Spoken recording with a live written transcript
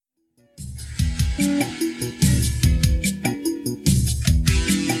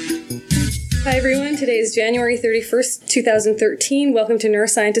everyone. Today is January 31st, 2013. Welcome to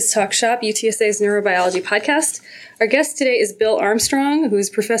Neuroscientist Talk Shop, UTSA's neurobiology podcast. Our guest today is Bill Armstrong, who is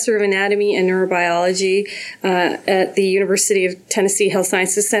professor of anatomy and neurobiology at the University of Tennessee Health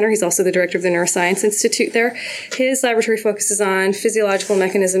Sciences Center. He's also the director of the Neuroscience Institute there. His laboratory focuses on physiological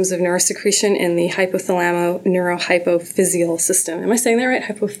mechanisms of neurosecretion in the hypothalamo-neurohypophyseal system. Am I saying that right?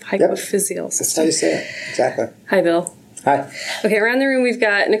 Hypophyseal system. That's how you say it. Exactly. Hi, Bill. Hi. Okay, around the room we've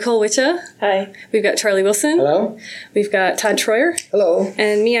got Nicole Wicha. Hi. We've got Charlie Wilson. Hello. We've got Todd Troyer. Hello.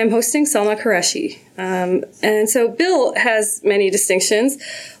 And me, I'm hosting Salma Qureshi. And so Bill has many distinctions.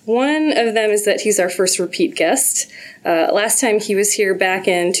 One of them is that he's our first repeat guest. Last time he was here back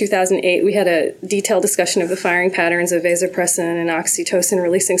in 2008, we had a detailed discussion of the firing patterns of vasopressin and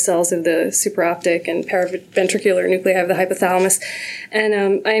oxytocin-releasing cells of the supraoptic and paraventricular nuclei of the hypothalamus.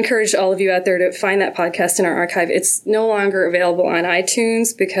 And I encourage all of you out there to find that podcast in our archive. It's no longer available on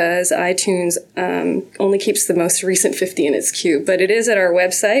iTunes because iTunes only keeps the most recent 50 in its queue. But it is at our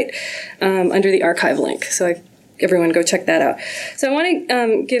website under the archive link. So everyone go check that out. So I want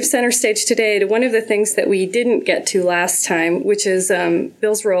to give center stage today to one of the things that we didn't get to last time, which is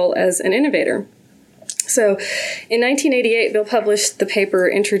Bill's role as an innovator. So in 1988, Bill published the paper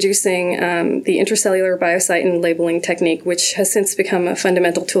introducing the intracellular biocytin labeling technique, which has since become a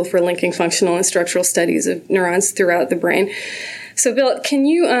fundamental tool for linking functional and structural studies of neurons throughout the brain. So Bill, can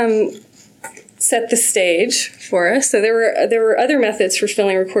you set the stage for us? So there were other methods for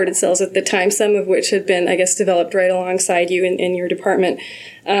filling recorded cells at the time, some of which had been, I guess, developed right alongside you in your department.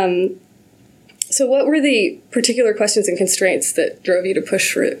 So what were the particular questions and constraints that drove you to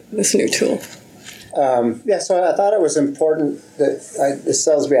push for this new tool? So I thought it was important that the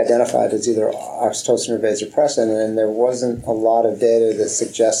cells be identified as either oxytocin or vasopressin, and there wasn't a lot of data that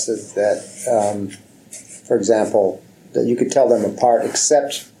suggested that, for example, that you could tell them apart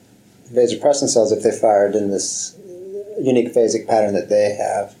except vasopressin cells if they fired in this unique phasic pattern that they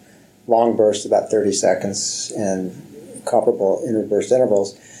have, long bursts about 30 seconds and comparable interburst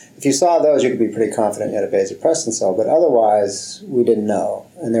intervals. If you saw those, you could be pretty confident you had a vasopressin cell, but otherwise we didn't know,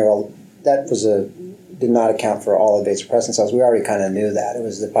 and did not account for all of vasopressin cells. We already kind of knew that.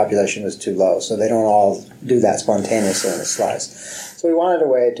 The population was too low, so they don't all do that spontaneously in a slice. So we wanted a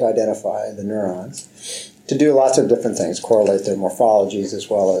way to identify the neurons, to do lots of different things, correlate their morphologies as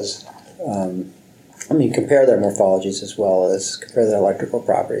well as compare their morphologies as well as compare their electrical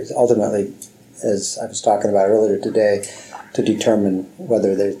properties. Ultimately, as I was talking about earlier today, to determine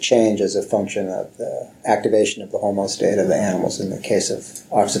whether they change as a function of the activation of the hormone state of the animals in the case of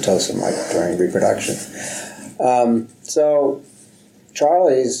oxytocin, like during reproduction. So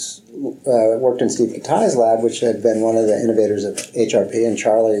Charlie's worked in Steve Katai's lab, which had been one of the innovators of HRP, and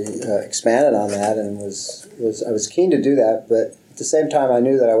Charlie expanded on that, and I was keen to do that, but at the same time, I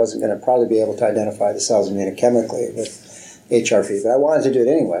knew that I wasn't going to probably be able to identify the cells immunochemically with HRP, but I wanted to do it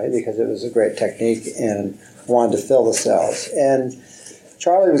anyway because it was a great technique and wanted to fill the cells. And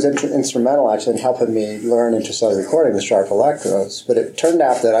Charlie was instrumental, actually, in helping me learn intracellular recording with sharp electrodes, but it turned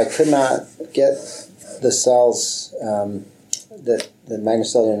out that I could not get the cells, the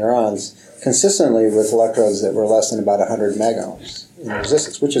magnocellular neurons, consistently with electrodes that were less than about 100 megohms in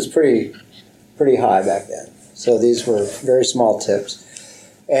resistance, which is pretty high back then. So these were very small tips.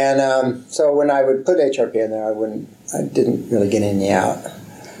 And so when I would put HRP in there, I didn't really get any out,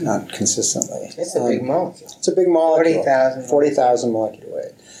 not consistently. It's a big molecule. It's a big molecule. 40,000 molecular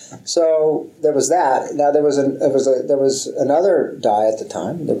weight. So there was that. Now there was another dye at the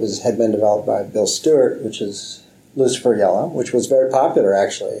time that had been developed by Bill Stewart, which is Lucifer Yellow, which was very popular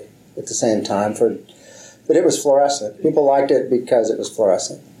actually at the same time. But it was fluorescent. People liked it because it was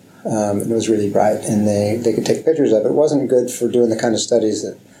fluorescent. It was really bright, and they could take pictures of it. It wasn't good for doing the kind of studies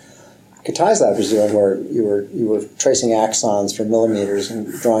that Katai's lab was doing, where you were tracing axons for millimeters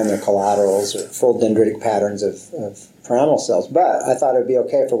and drawing their collaterals or full dendritic patterns of pyramidal cells. But I thought it would be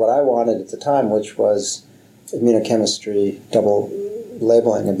okay for what I wanted at the time, which was immunochemistry, double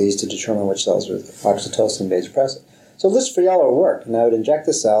labeling of these to determine which cells were oxytocin and vasopressin. So Lucifer Yellow worked, and I would inject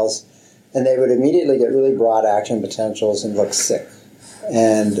the cells, and they would immediately get really broad action potentials and look sick.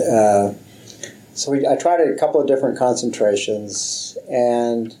 And so I tried a couple of different concentrations,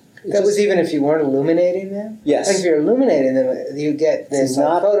 and that was even if you weren't illuminating them? Yes. Like if you're illuminating them, you get this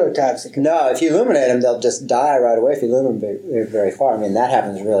phototoxic. No, if you illuminate them, they'll just die right away if you illuminate them very far. I mean, that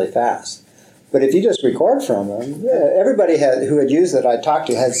happens really fast. But if you just record from them, everybody who had used it I talked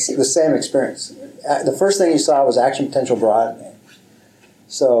to had the same experience. The first thing you saw was action potential broadening.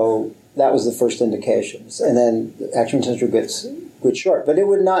 So that was the first indications. And then the action potential gets short. But it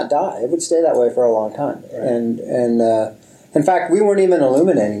would not die. It would stay that way for a long time. Right. And in fact, we weren't even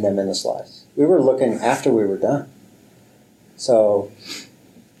illuminating them in the slice. we were looking after we were done. So,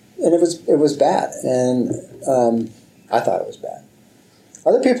 and it was bad, and I thought it was bad.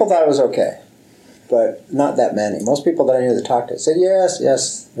 Other people thought it was okay, but not that many. Most people that I knew that talked to it said, yes,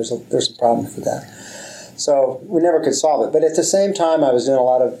 there's a problem with that. So we never could solve it. But at the same time, I was doing a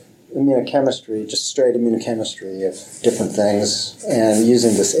lot of immunochemistry, just straight immunochemistry of different things, and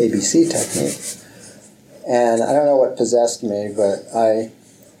using this ABC technique. And I don't know what possessed me, but I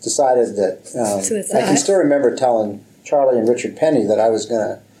decided that I can still remember telling Charlie and Richard Penny that I was going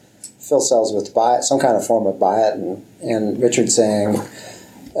to fill cells with some kind of form of biotin, and Richard saying,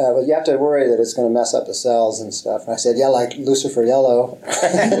 well, you have to worry that it's going to mess up the cells and stuff. And I said, yeah, like Lucifer Yellow. I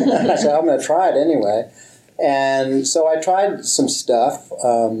said, I'm going to try it anyway. And so I tried some stuff,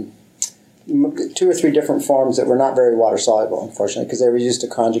 2 or 3 different forms that were not very water soluble, unfortunately, because they were used to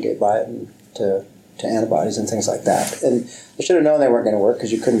conjugate biotin to antibodies and things like that. And I should have known they weren't going to work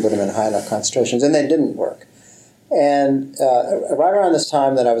because you couldn't put them in high enough concentrations, and they didn't work. And right around this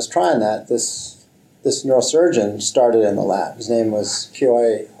time that I was trying that, this neurosurgeon started in the lab. His name was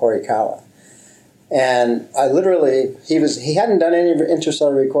Kyoei Horikawa. And I literally, he hadn't done any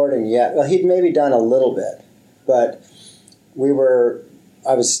intracellular recording yet. Well, he'd maybe done a little bit, but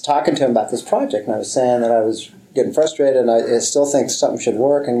I was talking to him about this project, and I was saying that I was getting frustrated, and I still think something should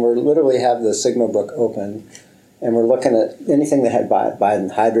work, and we literally have the Sigma book open, and we're looking at anything that had biotin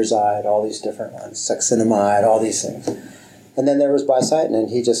hydrazide, all these different ones, succinimide, all these things. And then there was biocytin, and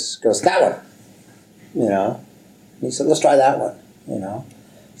he just goes, that one, And he said, let's try that one,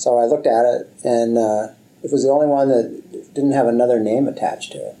 So I looked at it, and it was the only one that didn't have another name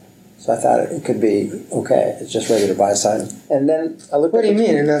attached to it. So I thought it could be okay. It's just regular biocytin. And then I looked What do you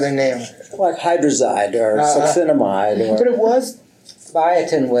mean, another name? Like hydrazide or succinimide. But it was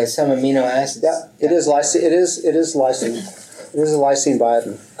biotin with some amino acids. Yeah, it is lysine. It is lysine. It is a lysine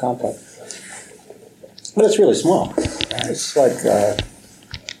biotin complex. But it's really small. It's like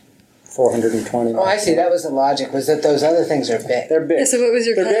 420. Oh, I see. That was the logic, was that those other things are big. They're big. Yeah, so what was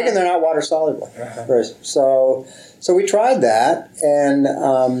your They're big and they're not water soluble. So we tried that, and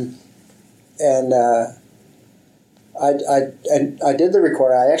I did the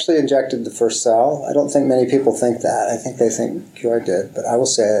recording. I actually injected the first cell. I don't think many people think that. I think they think Kyoei did, but I will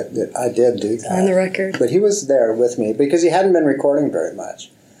say that I did do that. On the record. But he was there with me because he hadn't been recording very much.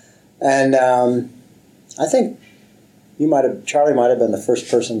 And I think Charlie might have been the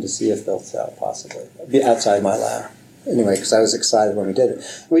first person to see a filled cell, possibly, outside my lab. Anyway, because I was excited when we did it.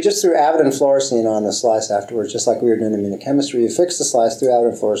 We just threw avidin fluorescein on the slice afterwards, just like we were doing immunochemistry. You fixed the slice, threw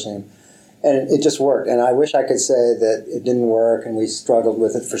avidin fluorescein, and it just worked. And I wish I could say that it didn't work and we struggled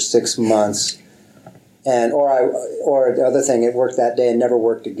with it for 6 months. Or the other thing, it worked that day and never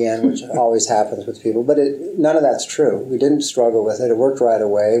worked again, which always happens with people. But none of that's true. We didn't struggle with it. It worked right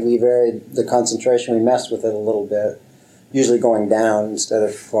away. We varied the concentration. We messed with it a little bit, usually going down instead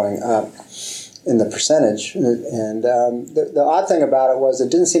of going up in the percentage. And the odd thing about it was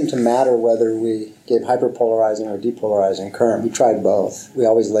it didn't seem to matter whether we gave hyperpolarizing or depolarizing current. We tried both. We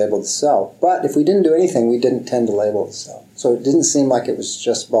always labeled the cell. But if we didn't do anything, we didn't tend to label the cell. So it didn't seem like it was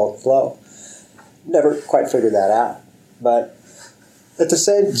just bulk flow. Never quite figured that out. But at the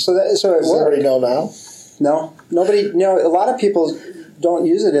same, so it Does worked. everybody know now? No, nobody. A lot of people don't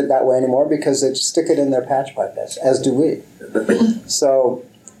use it that way anymore because they stick it in their patch pipettes, as do we. So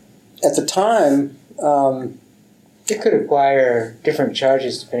at the time, It could acquire different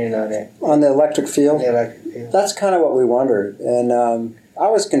charges depending on it. on the electric field, The electric field. that's kind of what we wondered. And I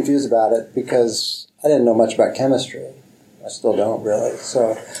was confused about it because I didn't know much about chemistry. I still don't really.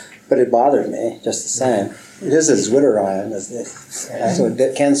 But it bothered me just the same. It is a zwitterion, so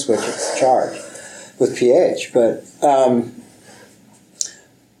it can switch its charge with pH. But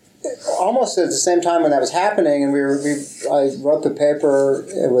almost at the same time when that was happening, and I wrote the paper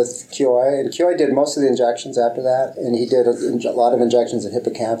with Kyoei, and Kyoei did most of the injections after that, and he did a lot of injections at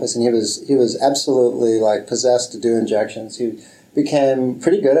hippocampus, and he was absolutely like possessed to do injections. He became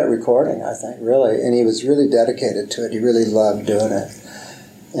pretty good at recording, I think, really, and he was really dedicated to it. He really loved doing it.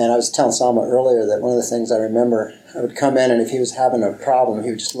 And I was telling Salma earlier that one of the things I remember, I would come in, and if he was having a problem, he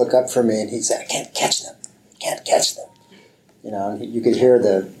would just look up for me, and he'd say, I can't catch them. And you could hear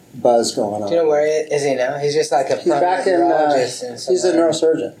the buzz going on. Do you know where is he now? He's just like a He's back in. He's a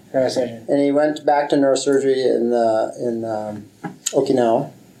neurosurgeon. And he went back to neurosurgery in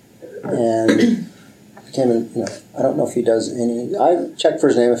Okinawa, and became I don't know if he does any. I checked for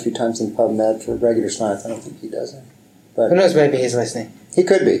his name a few times in PubMed for regular science. I don't think he does it. But who knows? Maybe he's listening. He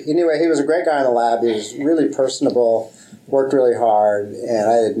could be. Anyway, he was a great guy in the lab. He was really personable, worked really hard, and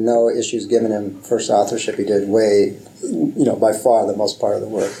I had no issues giving him first authorship. He did by far the most part of the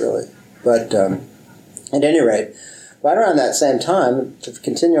work, really. But at any rate, right around that same time, to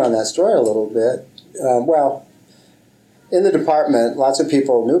continue on that story a little bit, in the department, lots of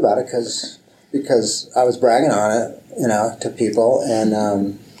people knew about it because I was bragging on it, to people. And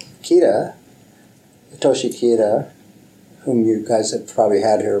Hitoshi Kita, whom you guys have probably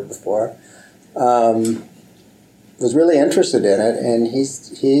had here before, was really interested in it, and he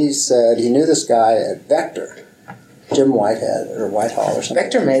said he knew this guy at Vector, Jim Whitehead or Whitehall or something.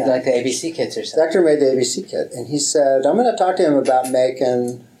 Vector made like the ABC kits or something. Vector made the ABC kit, and he said, I'm going to talk to him about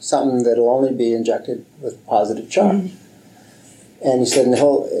making something that'll only be injected with positive charge. Mm-hmm. And he said, and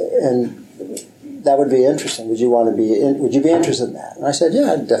that would be interesting. Would you be interested in that? And I said,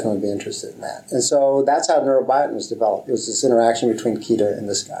 yeah, I'd definitely be interested in that. And so that's how Neurobiotin was developed. It was this interaction between Kita and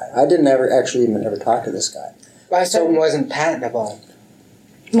this guy. I didn't ever talk to this guy. Biocytin wasn't patentable.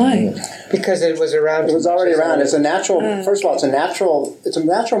 Why? Because it was around. It was already around. It's a natural. First of all, it's a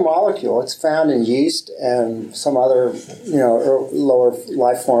natural molecule. It's found in yeast and some other, lower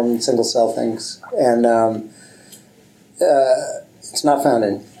life form single cell things, and it's not found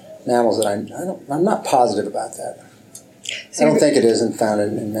in mammals. I'm not positive about that. So I don't think it isn't found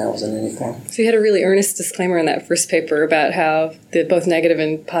in mammals in any form. So you had a really earnest disclaimer in that first paper about how the both negative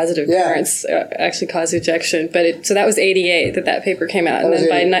and positive currents actually cause ejection. So that was 88 that paper came out. And then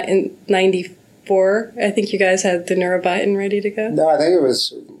by 94, I think you guys had the Neurobiotin ready to go? No, I think it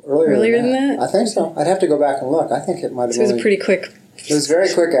was earlier than that. I think so. I'd have to go back and look. I think it might have been. So it was pretty quick. It was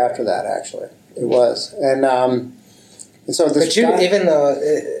very quick after that, actually. It was. And so this even though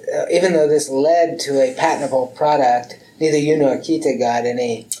this led to a patentable product, neither you nor Kita got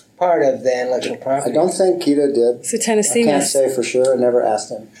any part of the intellectual property. I don't think Kita did. So Tennessee I can't say for sure. I never asked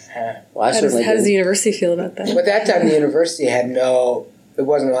him. Well, I certainly how does the university feel about that? But at that time, the university had no. It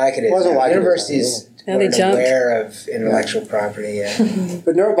wasn't like it is. It wasn't like universities weren't aware of intellectual property yet.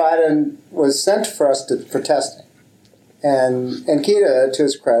 But Neurobiotin was sent for us for testing. And Kita, to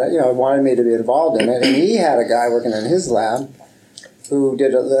his credit, wanted me to be involved in it. And he had a guy working in his lab who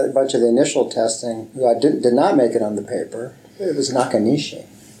did a bunch of the initial testing, who did not make it on the paper. It was Nakanishi.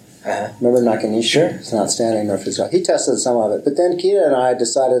 Uh-huh. Remember Nakanishi? Sure. It's an outstanding neurophysiologist. He tested some of it. But then Kita and I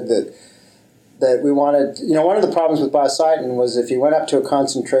decided that we wanted, one of the problems with Biocytin was if you went up to a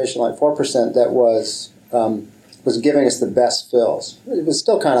concentration like 4%, that was giving us the best fills. It was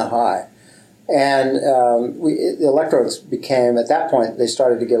still kind of high. And the electrodes became, at that point, they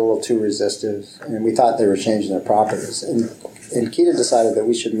started to get a little too resistive, and we thought they were changing their properties. And Kita decided that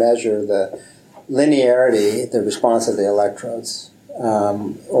we should measure the linearity, the response of the electrodes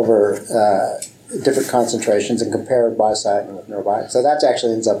over different concentrations and compare Biocytin with Neurobiotin. So that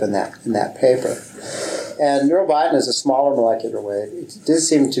actually ends up in that paper. And Neurobiotin is a smaller molecular weight. It does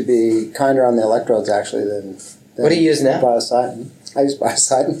seem to be kinder on the electrodes, actually, than what do you use now? Biocytin. I use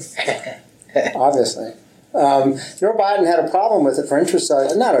Biocytin. Obviously. Neurobiotin had a problem with it for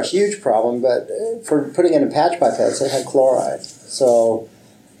intracellular, not a huge problem, but for putting in a patch pipettes, it had chloride. So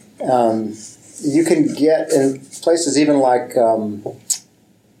you can get in places even like,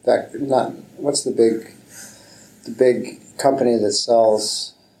 what's the big company that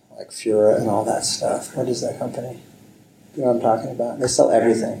sells like Fura and all that stuff? What is that company? You know what I'm talking about? They sell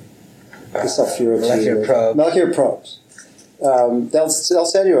everything. They sell Fura. Molecular probes. Molecular probes. They'll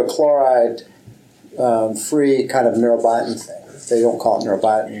send you a chloride free kind of Neurobiotin thing. They don't call it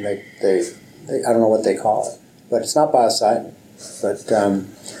Neurobiotin. They I don't know what they call it, but it's not Biocytin. But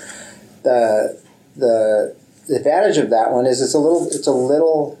the advantage of that one is it's a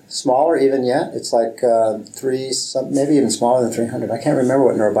little smaller even yet. It's like maybe even smaller than 300. I can't remember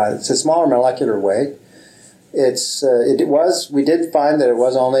what Neurobiotin. It's a smaller molecular weight. We did find that it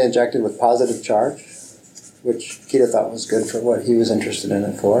was only injected with positive charge, which Kita thought was good for what he was interested in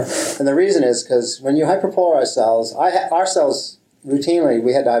it for. And the reason is because when you hyperpolarize cells, our cells, routinely,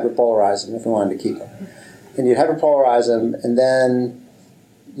 we had to hyperpolarize them if we wanted to keep them. And you'd hyperpolarize them, and then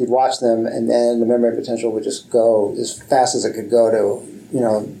you'd watch them, and then the membrane potential would just go as fast as it could go to,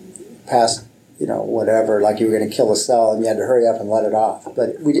 past, whatever, like you were going to kill a cell, and you had to hurry up and let it off.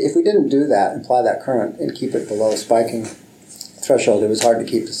 But if we didn't do that, apply that current, and keep it below spiking threshold, it was hard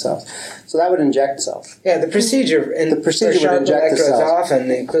to keep the cells. So that would inject cells. Yeah, the procedure would inject the cells.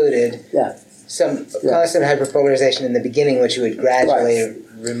 Often included some constant hyperpolarization in the beginning, which you would gradually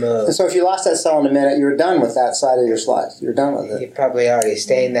remove. And so if you lost that cell in a minute, you were done with that side of your slice. You're done with it. You probably already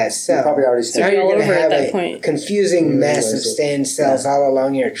stained that cell. So now you're going to have a confusing mess of stained cells all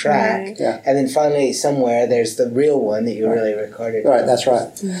along your track. Right. Yeah. And then finally, somewhere, there's the real one that you really recorded. Right, that's right.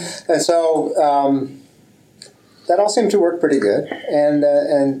 And so that all seemed to work pretty good. And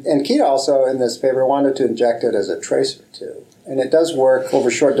Kita also, in this paper, wanted to inject it as a tracer, too. And it does work over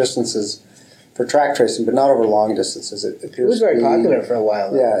short distances for track tracing, but not over long distances. It was very popular for a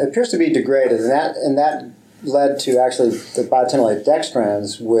while, though. Yeah, it appears to be degraded, and that led to actually the biotinylate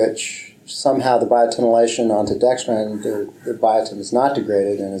dextrans, which somehow the biotinylation onto dextran, the biotin is not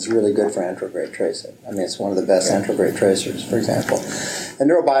degraded and is really good for anterograde tracing. I mean, it's one of the best anterograde tracers, for example. And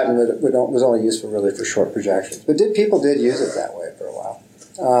neurobiotin was only useful really for short projections. But people did use it that way for a while.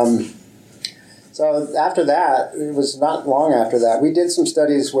 So after that, it was not long after that, we did some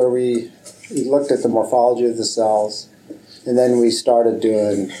studies where we looked at the morphology of the cells, and then we started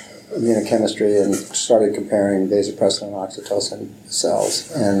doing immunochemistry and started comparing vasopressin and oxytocin cells.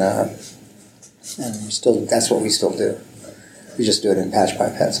 And that's what we still do. We just do it in patch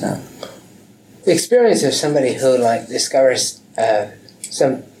pipettes now. The experience of somebody who discovers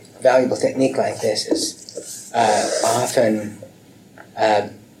some valuable technique like this is often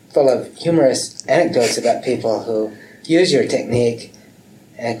full of humorous anecdotes about people who use your technique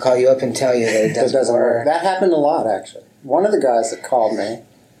and call you up and tell you that it doesn't work. That happened a lot, actually. One of the guys that called me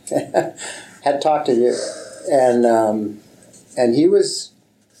had talked to you, and he was,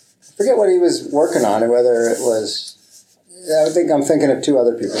 I forget what he was working on, or whether it was, I'm thinking of two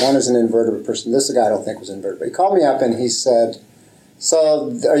other people. One is an invertebrate person. This guy I don't think was invertebrate. He called me up and he said,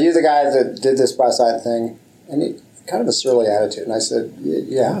 "So, are you the guy that did this BioCyte thing?" And he kind of a surly attitude. And I said,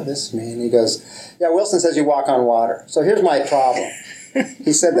 "Yeah, this is me." And he goes, "Yeah, Wilson says you walk on water. So here's my problem."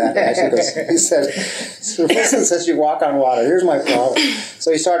 He said that. Actually, he said, "So Wilson says you walk on water. Here's my problem."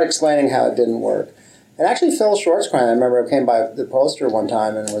 So he started explaining how it didn't work. And actually, Phil Schwarzkrein, I remember, came by the poster one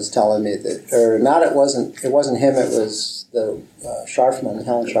time and was telling me that, it wasn't him. It was the Scharfman,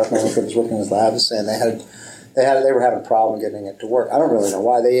 Helen Scharfman, who was working in his lab, was saying they were having a problem getting it to work. I don't really know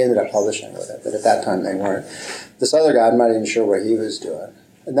why. They ended up publishing with it, but at that time they weren't. This other guy, I'm not even sure what he was doing.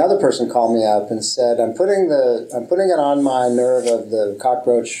 Another person called me up and said, I'm putting it on my nerve of the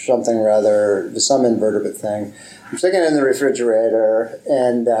cockroach something or other, some invertebrate thing. I'm sticking it in the refrigerator,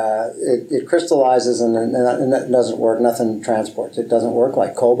 and it crystallizes, and it doesn't work. Nothing transports. It doesn't work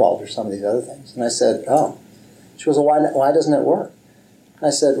like cobalt or some of these other things. And I said, oh. She goes, well, why doesn't it work? I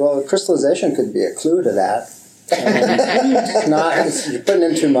said, well, crystallization could be a clue to that. You're putting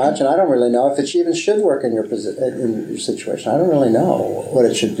in too much, and I don't really know if it even should work in your situation. I don't really know what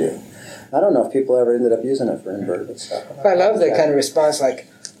it should do. I don't know if people ever ended up using it for invertebrate stuff. I love that kind of response, like,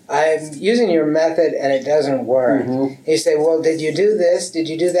 I'm using your method and it doesn't work. Mm-hmm. You say, well, did you do this? Did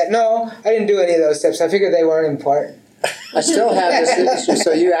you do that? No, I didn't do any of those steps. I figured they weren't important. I still have this issue.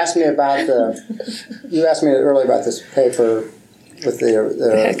 So you asked me earlier about this paper with the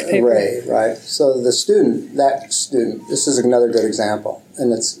array, right? So the student, this is another good example,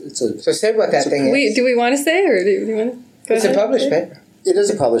 and it's a. So say what that thing is. Do we want to say, or do you want to? It's a published paper. It is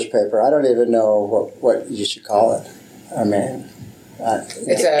a published paper. I don't even know what you should call it. I mean,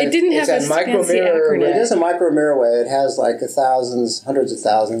 it didn't have a micro mirror. It is a micro mirror array. It has like hundreds of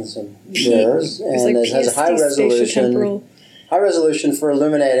thousands of mirrors, and it has a high resolution. High resolution for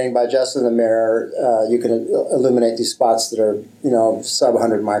illuminating by just in the mirror. You can illuminate these spots that are, sub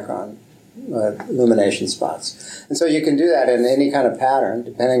 100 micron illumination spots. And so you can do that in any kind of pattern,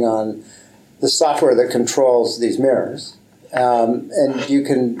 depending on the software that controls these mirrors. And you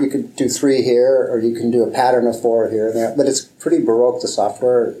can do 3 here, or you can do a pattern of 4 here and there. But it's pretty baroque, the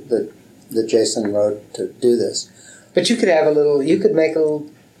software that Jason wrote to do this. But you could make a little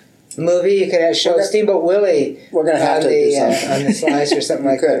movie. You could show Steamboat Willie. We're going to have to do something on the slides or something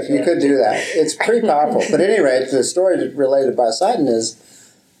like that. You could do that. It's pretty powerful. But at any rate, the story related to BioCyte is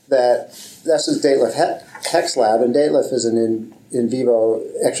that this is Detlev Heck's lab, and Detlev is an in vivo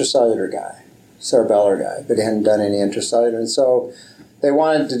extracellular guy, cerebellar guy, but he hadn't done any intracellular. And so they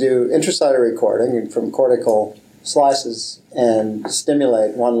wanted to do intracellular recording from cortical slices and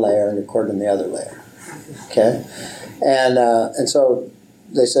stimulate one layer and record in the other layer. Okay? And so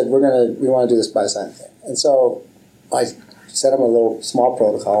they said, we want to do this BioCyte thing. And so I set them a little small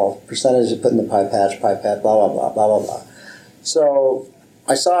protocol, percentage to put in the pipette, blah, blah, blah, blah, blah, blah. So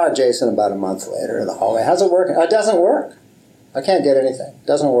I saw Jason about a month later in the hallway. How's it working? It doesn't work. I can't get anything. It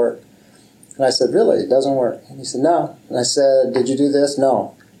doesn't work. And I said, really? It doesn't work? And he said, no. And I said, did you do this?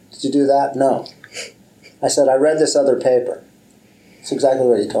 No. Did you do that? No. I said, I read this other paper. It's exactly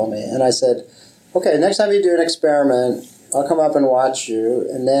what he told me. And I said, okay, next time you do an experiment, I'll come up and watch you,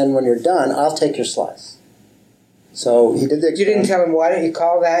 and then when you're done, I'll take your slice. So he did the experiment. You didn't tell him, why don't you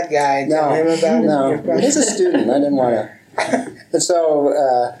call that guy and tell him about it? No, he's a student. I didn't want to. And so,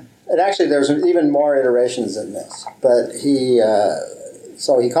 and actually, there's even more iterations than this. But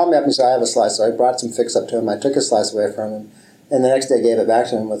so he called me up and said, I have a slice. So I brought some fix up to him. I took a slice away from him, and the next day gave it back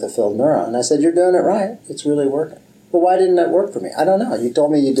to him with a filled neuron. And I said, you're doing it right. It's really working. well, why didn't that work for me? I don't know. You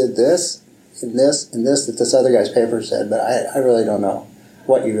told me you did this, and this, and this that this other guy's paper said, but I really don't know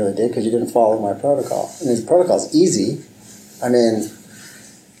what you really did because you didn't follow my protocol. And the protocol's easy. I mean,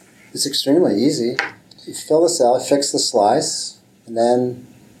 it's extremely easy. You fill the cell, fix the slice, and then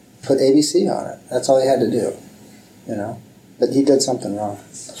put ABC on it. That's all you had to do, you know. But he did something wrong.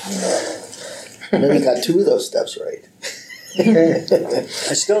 Maybe he got two of those steps right.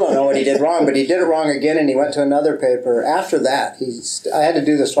 I still don't know what he did wrong, but he did it wrong again, and he went to another paper. After that, I had to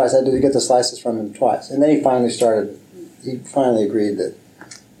do this twice. I had to get the slices from him twice. And then he finally agreed that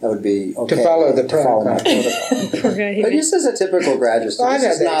would be okay. To follow the my protocol. protocol. But this is a typical graduate student.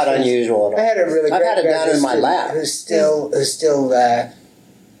 This is not unusual at all. I had a really I've had it down in my lab. Who still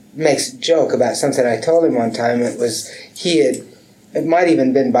makes a joke about something I told him one time. It might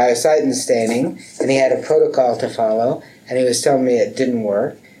even been biocytin staining, and he had a protocol to follow, and he was telling me it didn't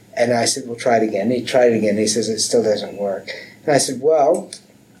work. And I said, well, try it again. He tried it again. He says, it still doesn't work. And I said, well,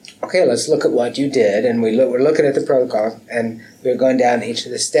 okay, let's look at what you did. And we're looking at the protocol, and we were going down each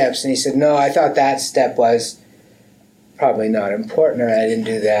of the steps. And he said, no, I thought that step was probably not important, or I didn't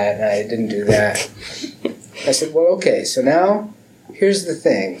do that, and I didn't do that. I said, well, okay, so now here's the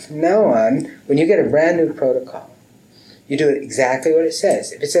thing. From now on, when you get a brand new protocol, you do it exactly what it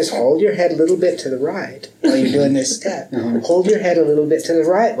says. If it says hold your head a little bit to the right while you're doing this step, hold your head a little bit to the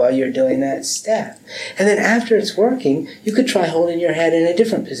right while you're doing that step. And then after it's working, you could try holding your head in a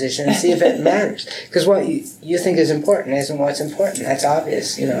different position and see if it matters. Because what you think is important isn't what's important. That's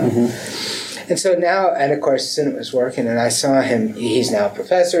obvious, you know. And so now, and of course, soon it was working, and I saw him. He's now a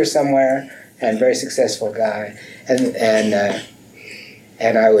professor somewhere, and very successful guy. And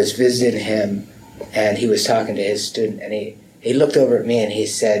I was visiting him, and he was talking to his student, and he looked over at me and he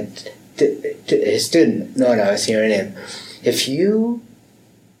said to his student, no, I was hearing him, if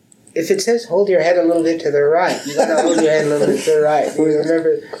it says hold your head a little bit to the right, you gotta hold your head a little bit to the right. You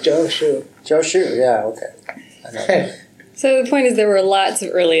remember Joe Shu? Joe Shu, yeah, okay. I know. So the point is there were lots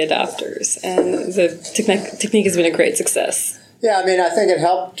of early adopters, and the technique has been a great success. Yeah, I mean, I think it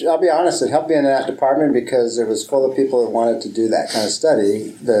helped, I'll be honest, it helped being in that department because it was full of people that wanted to do that kind of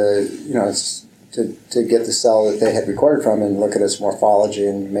study. To get the cell that they had recorded from and look at its morphology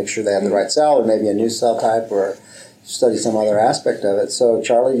and make sure they had the right cell or maybe a new cell type or study some other aspect of it. So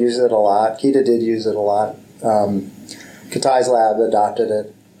Charlie used it a lot. Kita did use it a lot. Katai's lab adopted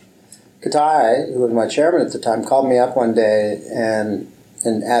it. Katai, who was my chairman at the time, called me up one day and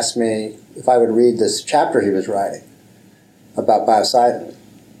asked me if I would read this chapter he was writing about biocytin.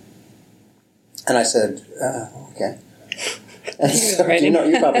 And I said, okay. And so,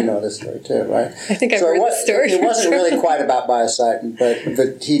 you probably know this story too, right? I think I've heard the story. It wasn't really quite about biocytin,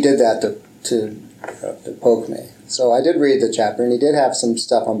 but he did that to poke me. So I did read the chapter, and he did have some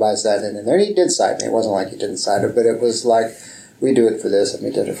stuff on biocytin in there. And he did cite me. It wasn't like he didn't cite it, but it was like, we do it for this, and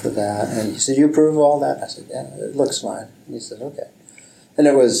we did it for that. And he said, you approve of all that? I said, yeah, it looks fine. And he said, okay. And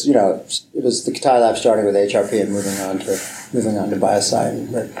it was the Katai lab starting with HRP and moving on to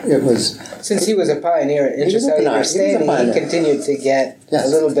biocytin. But it was... Since he was a pioneer in intracellular staining, he continued to get a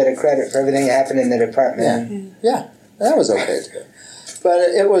little bit of credit for everything that happened in the department. Yeah, that was okay too. But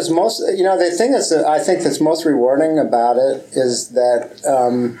it was most... the thing I think that's most rewarding about it is that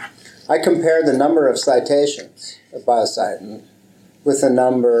I compared the number of citations of biocytin with the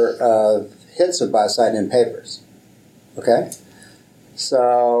number of hits of biocytin in papers. Okay?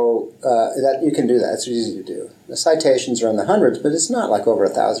 So that you can do that. It's easy to do. The citations are in the hundreds, but it's not like over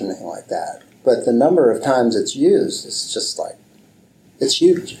 1,000 or anything like that. But the number of times it's used is just like, it's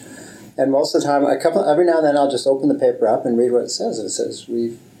huge. And most of the time, every now and then I'll just open the paper up and read what it says. And it says,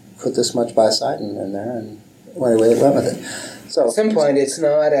 we've put this much biocytin in there, and anyway, it went with it. So at some point, it's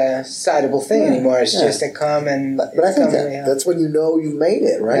not a citable thing anymore. It's just a common... But I think that's when you know you made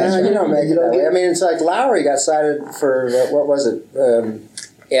it, right? Yeah, you don't make it that way. I mean, it's like Lowry got cited for, what was it?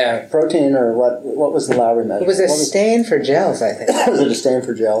 Protein, or what was the Lowry measure? It was a stain for gels, I think. Was it a stain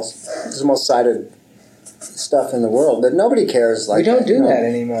for gels? It's the most cited stuff in the world, but nobody cares like that. We don't do that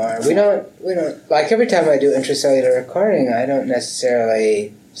anymore. We don't, like every time I do intracellular recording, I don't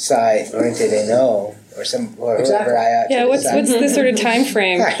necessarily cite Oriente de No or whoever I ought to what's the sort of time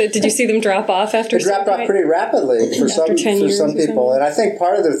frame? Did you see them drop off after? It dropped off pretty rapidly for some people, and I think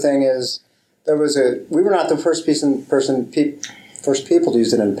part of the thing is we were not the first people to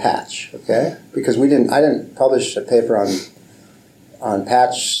use it in patch, okay? Because I didn't publish a paper on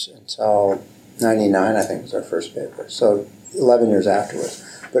patch until 99, I think was our first paper. So 11 years afterwards.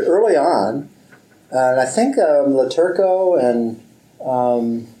 But early on, and I think Laturco and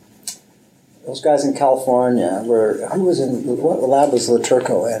those guys in California what lab was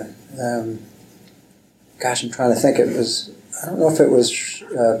Laturco in? gosh, I'm trying to think. I don't know if it was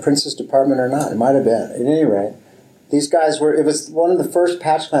Prince's department or not. It might have been. At any rate, these guys it was one of the first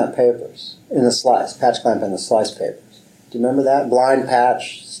patch clamp papers in the slice, patch clamp in the slice papers. Do you remember that? Blind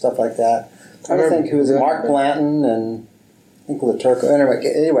patch, stuff like that. I think who was it? Mark Blanton and I think Laturco.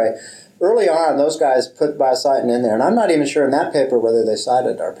 Anyway, early on, those guys put biocytin in there. And I'm not even sure in that paper whether they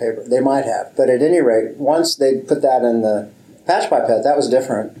cited our paper. They might have. But at any rate, once they put that in the patch pipette, that was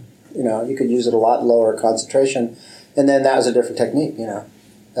different. You could use it a lot lower concentration. And then that was a different technique,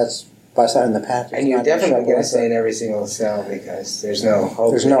 That's biocytin in the patch. And you're definitely going to stay in every single cell because there's no hope.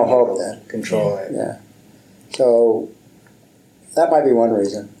 There's no hope then. Control it. Yeah. So that might be one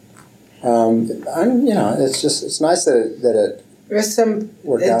reason. It's nice that it There's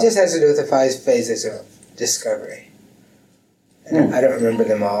worked it out. just has to do with the 5 phases of discovery. And I don't remember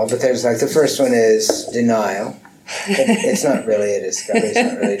them all, but there's the first one is denial. It's not really a discovery, it's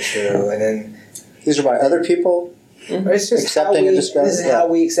not really true. And then These are by other people? it's just Accepting a discovery? This is how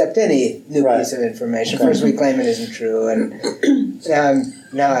we accept any new Right. piece of information. First we claim it isn't true, and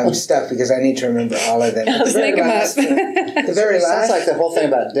now I'm stuck because I need to remember all of them. Let's make them up. The very It sounds last, like the whole thing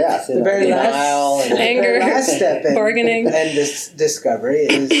about death. the very denial last, and Anger. the very last step in Bargaining. and this discovery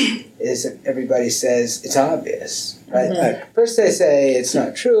is that everybody says it's obvious, right? Right. First they say it's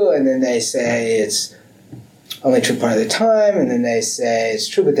not true, and then they say it's only true part of the time, and then they say it's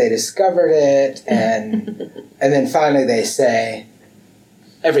true, but they discovered it, and then finally they say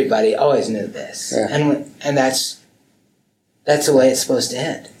everybody always knew this, Yeah. and that's the way it's supposed to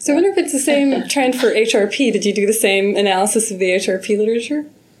end. So I wonder if it's the same trend for HRP. Did you do the same analysis of the HRP literature?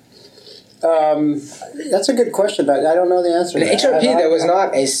 That's a good question, but I don't know the answer In to that. HRP, there was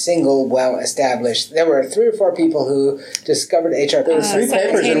not a single well-established. There were 3 or 4 people who discovered HRP. There were 3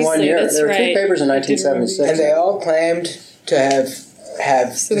 papers in 1 year. That's There were 3 right. papers in I did remember 1976. And they all claimed to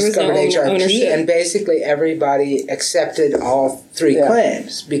have So there was discovered no HRP, ownership. and basically everybody accepted all 3 Yeah.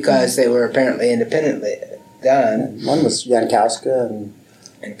 claims because they were apparently independently done. One was Jankowska, and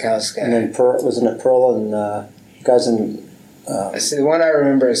Kauska. then wasn't it Pearl and guys in... So the one I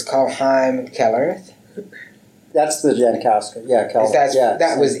remember is Kalheim Kellerith. That's the Jankowska. Yeah,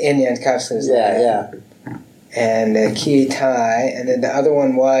 That was in Jankowska's lab. Yeah. And Ki Tai, and then the other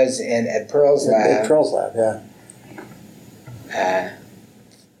one was in Ed Pearl's lab. Ed Pearl's lab, yeah.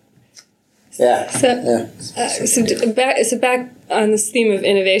 Yeah. So back on this theme of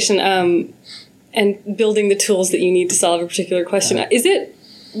innovation and building the tools that you need to solve a particular question. Is it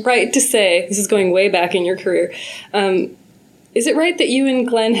right to say, this is going way back in your career, is it right that you and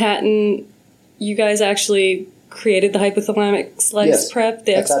Glenn Hatton, you guys actually created the hypothalamic slice Yes, prep,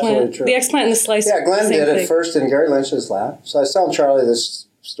 the that's explant, absolutely true. the explant and the slice? Yeah, Glenn same did it thing. first in Gary Lynch's lab. So I was telling Charlie this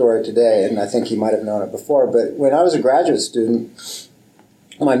story today, and I think he might have known it before. But when I was a graduate student,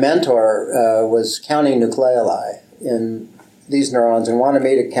 my mentor was counting nucleoli in these neurons and wanted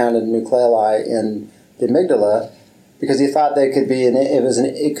me to count the nucleoli in the amygdala because he thought they could be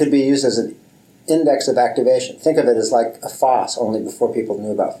it could be used as an index of activation. Think of it as like a FOS, only before people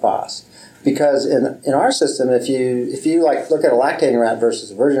knew about FOS. Because in our system, if you like look at a lactating rat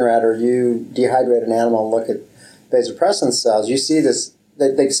versus a virgin rat, or you dehydrate an animal and look at vasopressin cells, you see this.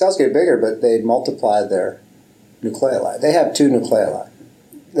 The cells get bigger, but they multiply their nucleoli. They have 2 nucleoli.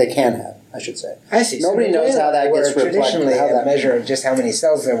 They can have, I should say. I see. Nobody knows how that gets reflected. Traditionally, a measure of just how many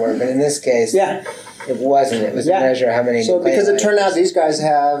cells there were, but in this case, Yeah. it wasn't. It was Yeah. a measure of how many. So because it nuclei. turned out these guys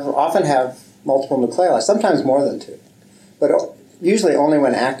often have multiple nucleoli, sometimes more than 2, but usually only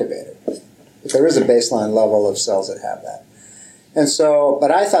when activated. But there is a baseline level of cells that have that. And so,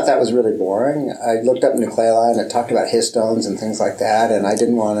 but I thought that was really boring. I looked up nucleoli and it talked about histones and things like that, and I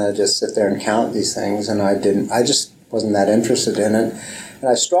didn't want to just sit there and count these things, and I just wasn't that interested in it. And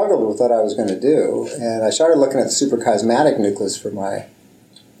I struggled with what I was going to do, and I started looking at the suprachiasmatic nucleus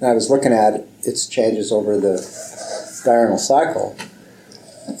and I was looking at its changes over the diurnal cycle.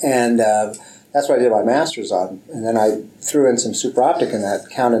 And that's what I did my master's on. And then I threw in some superoptic in that,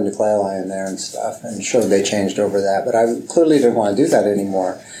 counted nucleoli in there and stuff, and showed they changed over that. But I clearly didn't want to do that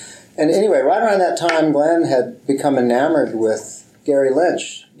anymore. And anyway, right around that time, Glenn had become enamored with Gary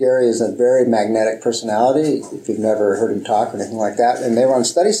Lynch. Gary is a very magnetic personality, if you've never heard him talk or anything like that. And they were on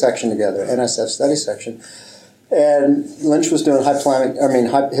study section together, NSF study section. And Lynch was doing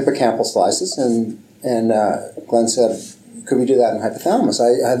hippocampal slices, and Glenn said, could we do that in hypothalamus?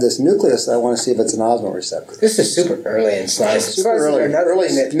 I have this nucleus that I want to see if it's an osmoreceptor. This is super early in slices. Super Slices early, are another early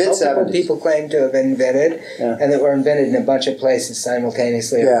thing that mid-70s. multiple people claim to have invented, Yeah. and that were invented in a bunch of places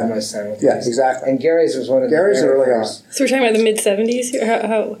simultaneously, or Yeah. almost Yeah, simultaneously. exactly. And Gary's was one of Gary's the very early on. first. So we're talking about the mid-70s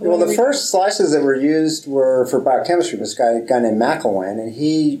here? Well, the first slices that were used were for biochemistry. This guy named McElwain, and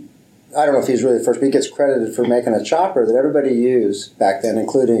he I don't know if he's really the first, but he gets credited for making a chopper that everybody used back then,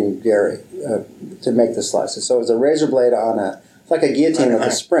 including Gary, to make the slices. So it was a razor blade on it's like a guillotine with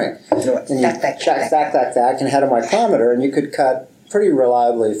a spring. And you tack, and had a micrometer, and you could cut pretty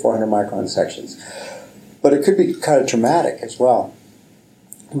reliably 400 micron sections. But it could be kind of traumatic as well.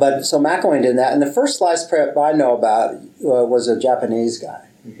 But so McElwain did that, and the first slice prep I know about was a Japanese guy.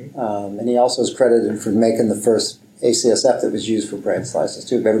 And he also is credited for making the first ACSF that was used for brain slices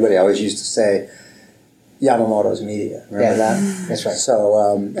too. Everybody always used to say Yamamoto's Media. Remember that? That's right.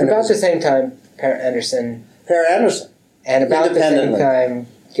 So and about the same time, Per Anderson. And about the same time,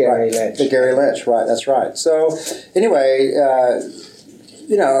 Gary Lynch. The Gary Lynch, right, that's right. So anyway,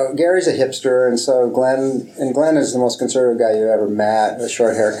 Gary's a hipster, and so Glenn is the most conservative guy you ever met, with a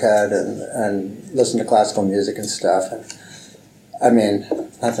short haircut and listen to classical music and stuff. And I mean, not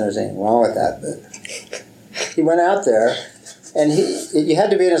that there's anything wrong with that, but he went out there, and you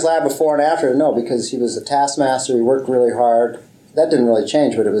had to be in his lab before and after to know, because he was a taskmaster, he worked really hard. That didn't really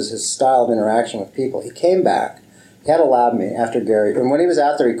change, but it was his style of interaction with people. He came back. He had a lab meeting after Gary, and when he was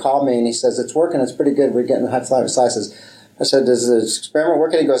out there, he called me and he says, "It's working, it's pretty good, we're getting high flying slices." I said, "Does this experiment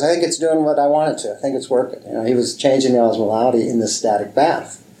work?" And he goes, "I think it's doing what I want it to. I think it's working." He was changing the osmolality in this static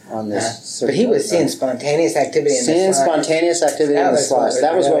bath on this. But he was seeing spontaneous activity in the slice. Spontaneous activity in the slice.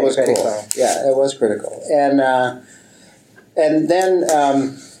 That was what was critical. Cool. Yeah, it was critical. And then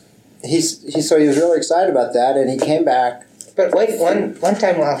he was really excited about that, and he came back. But wait, one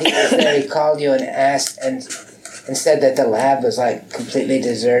time while he was there, he called you and asked and said that the lab was like completely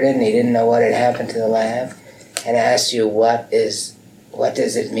deserted and he didn't know what had happened to the lab, and asked you what does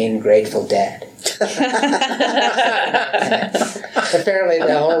it mean, Grateful Dead? Apparently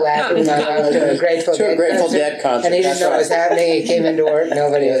the whole lab was to a Grateful Dead concert. And he didn't know what was happening. He came into work,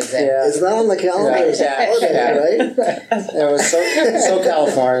 nobody was there. Yeah. It's not on the calendar. Right? It was so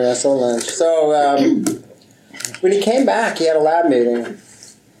California, so Lynch. So when he came back, he had a lab meeting,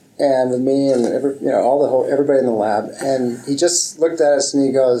 and with me and everybody in the lab, and he just looked at us and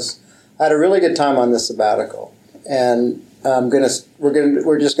he goes, "I had a really good time on this sabbatical, and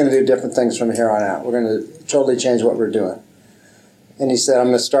we're just gonna do different things from here on out. We're gonna totally change what we're doing." And he said, "I'm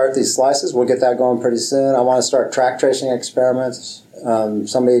gonna start these slices. We'll get that going pretty soon. I want to start track tracing experiments.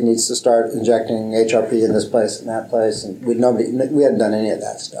 Somebody needs to start injecting HRP in this place and that place." And we hadn't done any of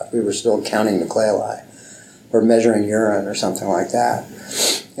that stuff. We were still counting the nucleoli or measuring urine or something like that.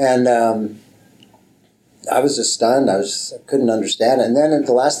 And I was just stunned. I couldn't understand it. And then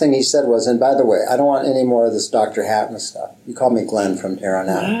the last thing he said was, "And by the way, I don't want any more of this Dr. Hatton stuff. You call me Glenn from here on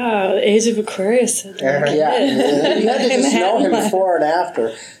out." Wow, the Age of Aquarius. Yeah, you had to just know him before and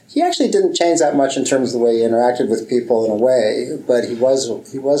after. He actually didn't change that much in terms of the way he interacted with people in a way, but he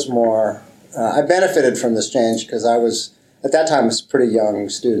was more. I benefited from this change because I was at that time a pretty young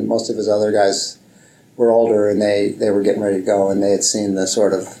student. Most of his other guys were older, and they were getting ready to go, and they had seen the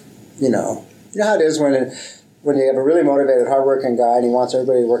sort of, you know how it is when you have a really motivated, hardworking guy and he wants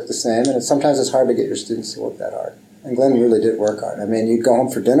everybody to work the same, and sometimes it's hard to get your students to work that hard. And Glenn really did work hard. I mean, you'd go home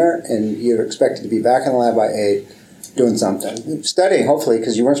for dinner and you were expected to be back in the lab by 8, doing something, studying hopefully,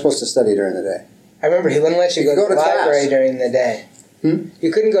 because you weren't supposed to study during the day. I remember he wouldn't let you go to the library during the day. You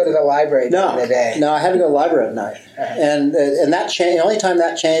couldn't go to the library during the day. No, I had to go to the library at night. And that changed. The only time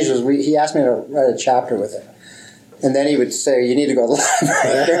that changed was he asked me to write a chapter with him. And then he would say, "You need to go to the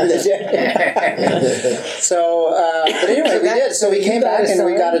library during the day." So, but anyway, we did. So we came back and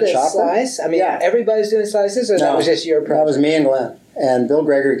we got a chopper. Slice? I mean, everybody's doing slices, or that was just your project? That was me and Glenn. And Bill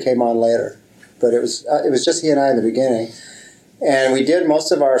Gregory came on later. But it was just he and I in the beginning. And we did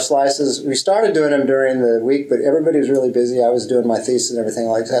most of our slices. We started doing them during the week, but everybody was really busy. I was doing my thesis and everything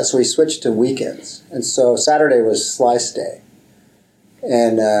like that. So we switched to weekends. And so Saturday was slice day.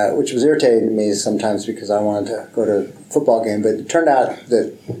 And which was irritating to me sometimes because I wanted to go to a football game. But it turned out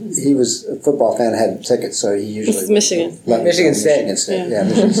that he was a football fan, had tickets, so he usually... This is Michigan. Michigan State. Yeah,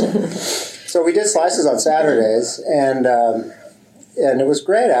 Michigan State. So we did slices on Saturdays, and it was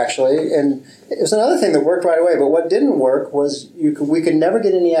great, actually. And it was another thing that worked right away. But what didn't work was we could never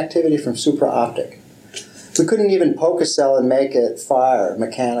get any activity from supraoptic. We couldn't even poke a cell and make it fire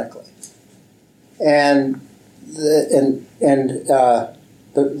mechanically. And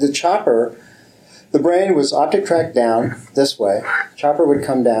the chopper, the brain was optic track down this way. Chopper would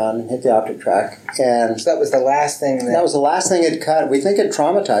come down and hit the optic track, and so that was the last thing. That was the last thing it cut. We think it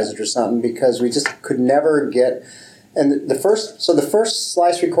traumatized it or something because we just could never get. And the first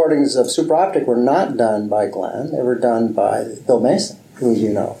slice recordings of supraoptic were not done by Glenn. They were done by Bill Mason, who you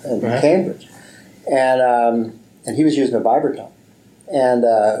know, in Cambridge, and he was using a vibratone. And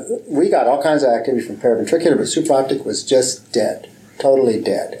we got all kinds of activity from paraventricular, but supraoptic was just dead, totally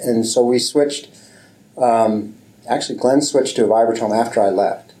dead. And so we switched. Actually, Glenn switched to a Vibratrome after I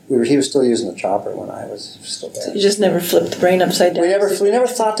left. He was still using the chopper when I was still there. So you just never flipped the brain upside down? We never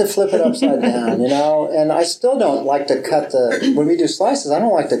thought to flip it upside down, you know. And I still don't like to cut when we do slices, I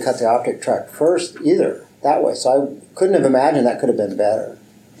don't like to cut the optic tract first either, that way. So I couldn't have imagined that could have been better,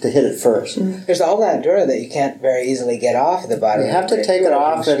 to hit it first. There's all that dura that you can't very easily get off the bottom. You have to take it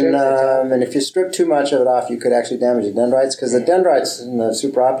off, and if you strip too much of it off, you could actually damage the dendrites, because the dendrites in the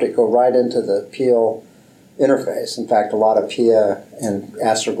supraoptic go right into the peel interface. In fact, a lot of pia and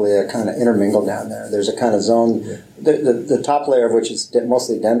astroglia kind of intermingle down there. There's a kind of zone, the top layer of which is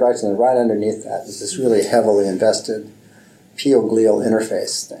mostly dendrites, and then right underneath that is this really heavily invested peel-glial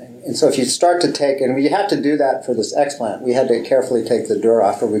interface thing. And so if you start to take, and we had to do that for this explant, we had to carefully take the dura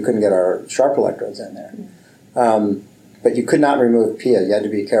off, or we couldn't get our sharp electrodes in there. But you could not remove pia. You had to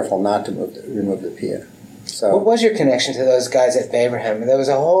be careful not to remove the pia. So, what was your connection to those guys at Babraham? There was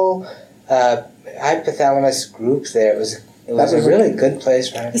a whole hypothalamus group there. It was a really good place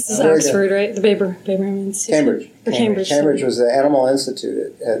for him. This is Oxford, right? The Babraham Institute? Cambridge. Or Cambridge. Cambridge was the Animal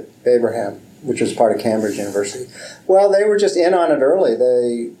Institute at Babraham, which was part of Cambridge University. Well, they were just in on it early.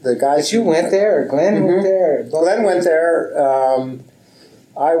 The guys. But you went there, or Glenn went there? Or Glenn went there.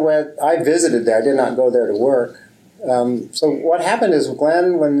 I visited there. I did not go there to work. So what happened is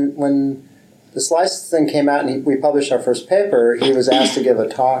Glenn, when the slice thing came out and we published our first paper, he was asked to give a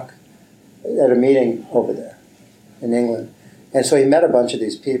talk at a meeting over there in England. And so he met a bunch of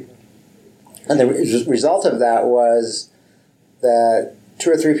these people. And the result of that was that 2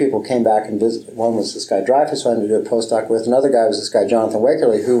 or 3 people came back and visited. One was this guy Dreyfus, who I had to do a postdoc with. Another guy was this guy Jonathan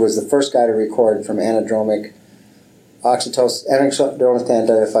Wakerly, who was the first guy to record from anadromic identified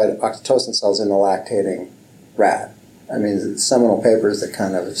oxytocin cells in the lactating rat. I mean, the seminal papers that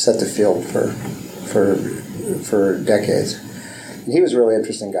kind of set the field for decades. And he was a really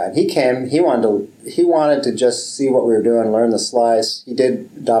interesting guy. He came. He wanted to just see what we were doing, learn the slice. He did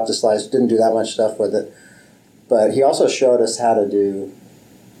adopt the slice. Didn't do that much stuff with it, but he also showed us how to do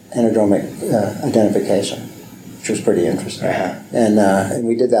anadromic identification, which was pretty interesting. And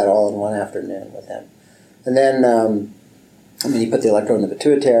we did that all in one afternoon with him. And then, he put the electrode in the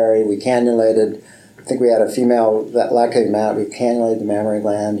pituitary. We cannulated. I think we had a female lactating mat. We cannulated the mammary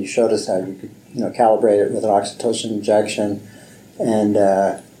gland. He showed us how you could, calibrate it with an oxytocin injection. And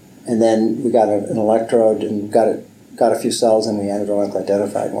then we got an electrode and got a few cells, and we anadromically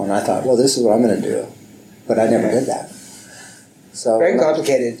identified one. I thought, well, this is what I'm going to do, but I never did that. So very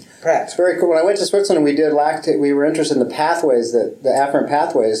complicated prep. It's very cool. When I went to Switzerland, we did lactate. We were interested in the pathways the afferent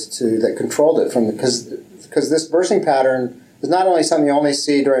pathways that controlled it because this bursting pattern is not only something you only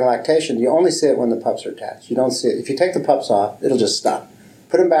see during lactation. You only see it when the pups are attached. You don't see it if you take the pups off. It'll just stop.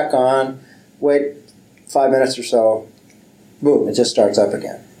 Put them back on. Wait 5 minutes or so. Boom! It just starts up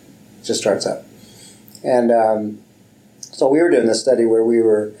again. It just starts up. And so we were doing this study where we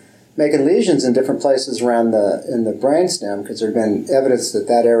were making lesions in different places around in the brainstem, because there had been evidence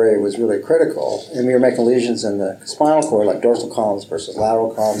that area was really critical. And we were making lesions in the spinal cord, like dorsal columns versus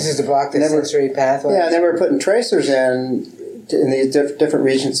lateral columns. This is to block the sensory pathway? Yeah, and then we were putting tracers in these different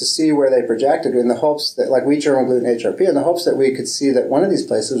regions to see where they projected, in the hopes that, like wheat germ, gluten, HRP, in the hopes that we could see that one of these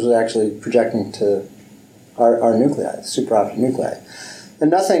places was actually projecting to our nuclei, the supraoptic nuclei. And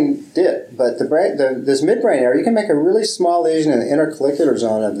nothing did, but this midbrain area, you can make a really small lesion in the intercollicular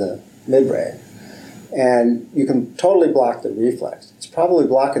zone of the midbrain, and you can totally block the reflex. It's probably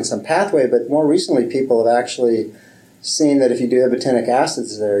blocking some pathway, but more recently people have actually seen that if you do ibotenic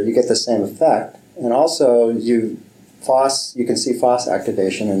acids there, you get the same effect. And also you can see FOS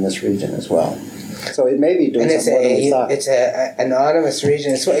activation in this region as well. So it may be doing something more than we thought. It's an anonymous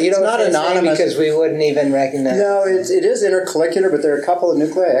region. It's not anonymous because we wouldn't even recognize. No, it is intercollicular, but there are a couple of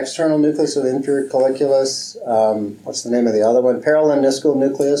nuclei. External nucleus of the inferior colliculus. What's the name of the other one? Paralemniscal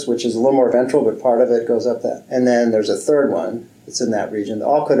nucleus, which is a little more ventral, but part of it goes up that. And then there's a third one that's in that region.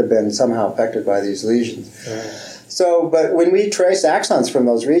 All could have been somehow affected by these lesions. So, but when we trace axons from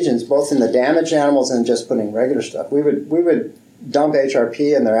those regions, both in the damaged animals and just putting regular stuff, we would dump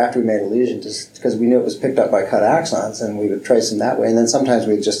HRP in there after we made a lesion, just because we knew it was picked up by cut axons, and we would trace them that way. And then sometimes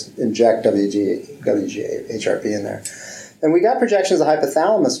we'd just inject WGA HRP in there. And we got projections of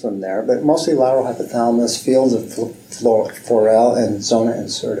hypothalamus from there, but mostly lateral hypothalamus, fields of Florell and zona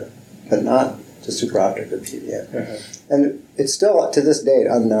incerta, but not to supraoptic or PDN. And it's still, to this date,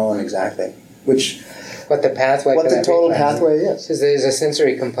 unknown exactly what the total pathway is. Because there's a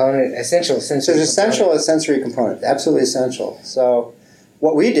sensory component, essential sensory component. Sensory component, absolutely essential. So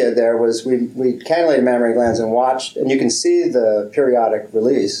what we did there was we cannulated mammary glands and watched, and you can see the periodic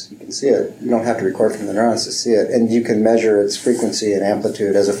release. You can see it. You don't have to record from the neurons to see it, and you can measure its frequency and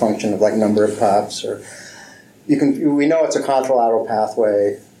amplitude as a function of like number of puffs, or you can. We know it's a contralateral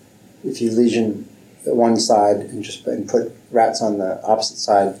pathway. If you lesion one side and put rats on the opposite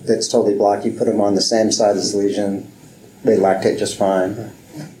side that's totally blocked, you put them on the same side as the lesion, they lactate just fine.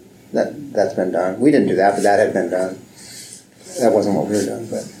 That's been done. We didn't do that, but that had been done. That wasn't what we were doing,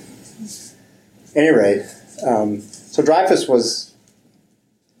 but at any rate, so Dreyfus was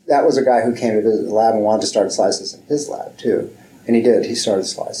a guy who came to visit the lab and wanted to start slices in his lab too, and he did. He started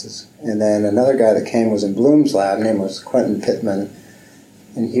slices, and then another guy that came was in Bloom's lab. His name was Quentin Pittman,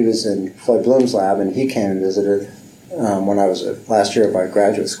 and he was in Floyd Bloom's lab, and he came and visited when I was last year at my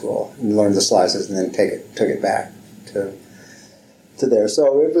graduate school and learned the slices, and then took it back to there.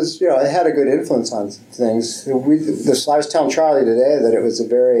 So it was, it had a good influence on things. I was telling Charlie today that it was a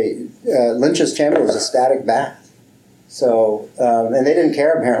very, Lynch's chamber was a static bath. So, and they didn't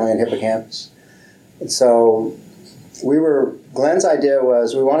care apparently in hippocampus. And so Glenn's idea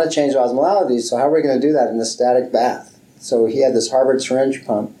was we want to change osmolality, so how are we going to do that in a static bath? So he had this Harvard syringe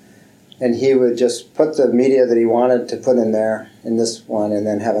pump, and he would just put the media that he wanted to put in there in this one, and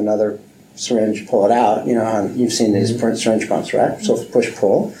then have another syringe pull it out. You've seen these syringe pumps, right? So push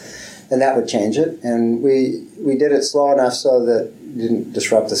pull, and that would change it. And we did it slow enough so that it didn't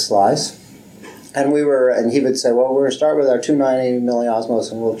disrupt the slice. And he would say, well, we're going to start with our 290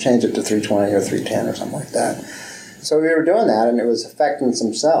 milliosmoles, and we'll change it to 320 or 310 or something like that. So we were doing that, and it was affecting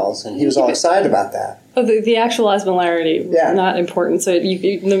some cells, and he was all excited about that. Oh, the actual osmolarity was not important, so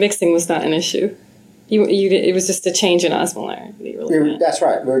the mixing was not an issue. It was just a change in osmolarity. That's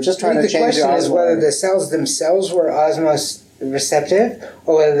right. We were just trying to change the osmolarity. The question is whether the cells themselves were osmos receptive,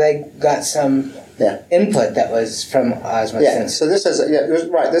 or whether they got some input that was from osmosis. Yeah. So this is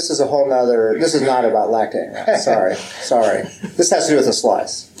right. This is a whole nother. This is not about lactating rats. Sorry. This has to do with the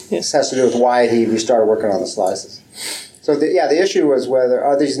slice. Yeah. This has to do with why we started working on the slices. So the issue was whether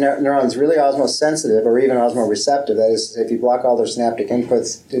are these neurons really osmosensitive or even osmoreceptive? That is, if you block all their synaptic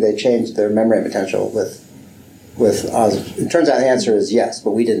inputs, do they change their membrane potential with osmosis? It turns out the answer is yes,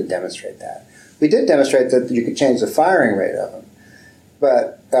 but we didn't demonstrate that. We did demonstrate that you could change the firing rate of them.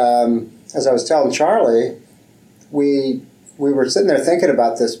 But as I was telling Charlie, we were sitting there thinking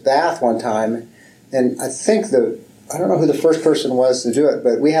about this bath one time, and I don't know who the first person was to do it,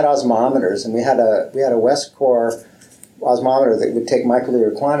 but we had osmometers, and we had a Westcor osmometer that would take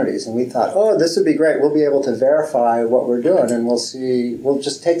microliter quantities, and we thought, this would be great. We'll be able to verify what we're doing, and we'll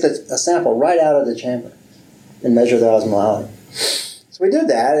just take a sample right out of the chamber and measure the osmolality. So we did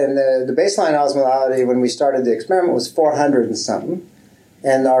that, and the baseline osmolality when we started the experiment was 400 and something,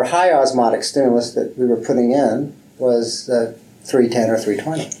 and our high osmotic stimulus that we were putting in was 310 or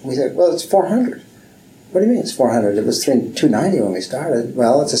 320. We said, well, it's 400. What do you mean it's 400? It was 290 when we started.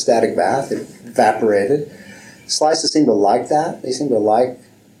 Well, it's a static bath. It evaporated. Slices seem to like that. They seem to like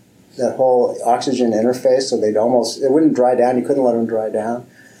that whole oxygen interface, so it wouldn't dry down. You couldn't let them dry down.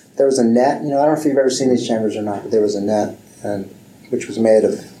 There was a net. I don't know if you've ever seen these chambers or not, but there was a net, which was made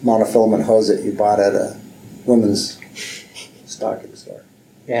of monofilament hose that you bought at a women's stocking store.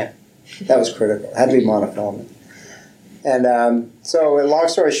 Yeah. That was critical. It had to be monofilament. And so long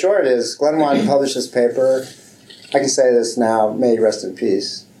story short is Glenn wanted to publish this paper. I can say this now, may he rest in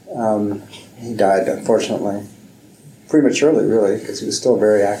peace. He died, unfortunately. Prematurely, really, because he was still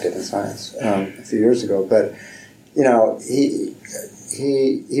very active in science a few years ago. But, he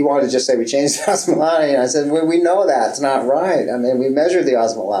wanted to just say we changed the osmolality, and I said, well, we know that's not right. I mean, we measured the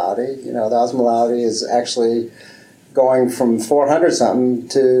osmolality. The osmolality is actually going from 400 something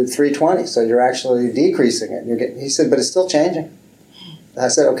to 320, so you're actually decreasing it. He said, but it's still changing. I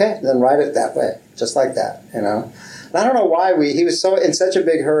said, okay, then write it that way, just like that, And I don't know why he was in such a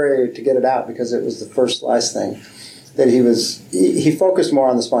big hurry to get it out, because it was the first slice thing, that he focused more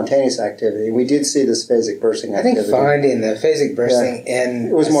on the spontaneous activity. We did see this phasic bursting activity. I think finding the phasic bursting in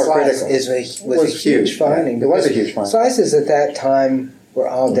it was more critical. was a huge finding. Yeah, it was a huge finding. Slices at that time were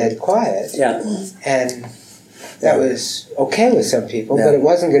all dead quiet. Yeah. And that was okay with some people, but it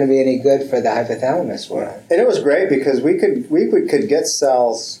wasn't going to be any good for the hypothalamus world. And it was great because we could get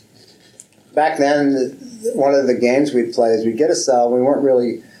cells. Back then, one of the games we'd play is we'd get a cell.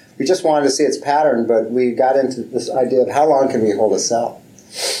 We just wanted to see its pattern, but we got into this idea of how long can we hold a cell.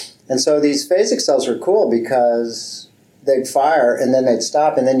 And so these phasic cells were cool because they'd fire and then they'd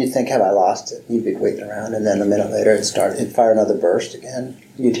stop, and then you'd think, have I lost it? You'd be waiting around, and then a minute later it'd fire another burst again.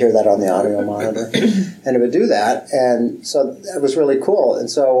 You'd hear that on the audio monitor. And it would do that, and so that was really cool.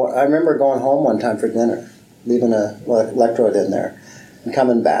 And so I remember going home one time for dinner, leaving an electrode in there. and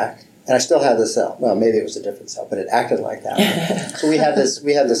coming back. And I still had the cell. Well, maybe it was a different cell, but it acted like that. So we had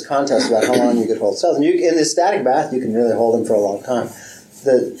this contest about how long you could hold cells. And in this static bath, you can really hold them for a long time.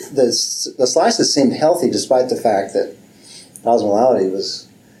 The slices seemed healthy despite the fact that osmolality was.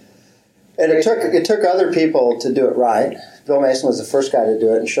 And it took other people to do it right. Bill Mason was the first guy to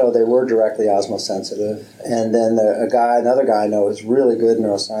do it and show they were directly osmosensitive. And then another guy I know is really good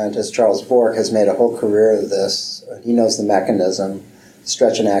neuroscientist, Charles Bork, has made a whole career of this. He knows the mechanism,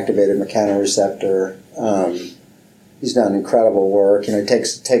 stretch and activated mechanoreceptor. He's done incredible work. He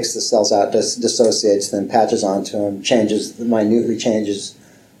takes the cells out, dissociates them, patches onto them, minutely changes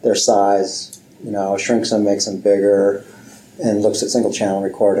their size, shrinks them, makes them bigger, and looks at single channel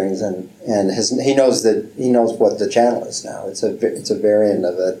recordings, and he knows what the channel is now. It's a variant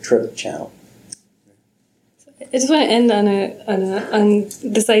of a trip channel. I just want to end on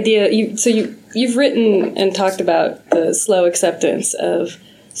this idea. You've written and talked about the slow acceptance of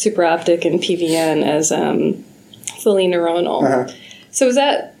superoptic and PVN as fully neuronal. Uh-huh. So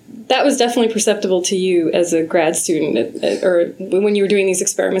that was definitely perceptible to you as a grad student, or when you were doing these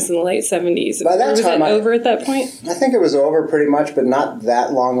experiments in the late 70s. By that was time, it over at that point? I think it was over pretty much, but not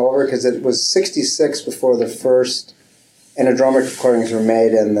that long over, because it was 1966 before the first anadromic recordings were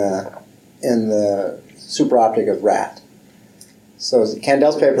made in the superoptic of rat. So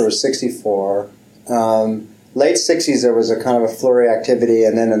Kandel's paper was 1964. Late 1960s, there was a kind of a flurry activity,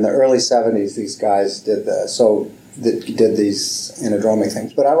 and then in the early 1970s, these guys did these anadromic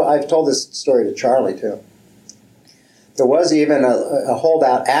things. But I've told this story to Charlie, too. There was even a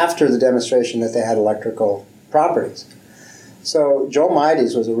holdout after the demonstration that they had electrical properties. So Joe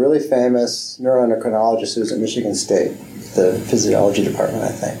Mites was a really famous neuroendocrinologist who was at Michigan State, the physiology department,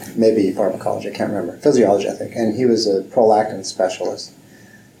 I think. Maybe pharmacology, I can't remember. Physiology, I think. And he was a prolactin specialist.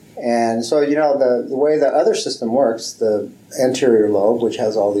 And so, the way the other system works, the anterior lobe, which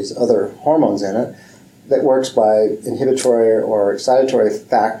has all these other hormones in it, that works by inhibitory or excitatory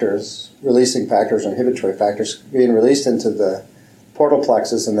factors, releasing factors or inhibitory factors being released into the portal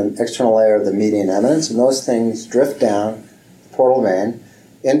plexus and the external layer of the median eminence, and those things drift down the portal vein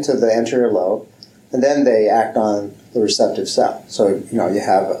into the anterior lobe, and then they act on the receptive cell. So, you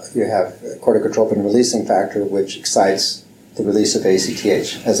have a corticotropin releasing factor which excites the release of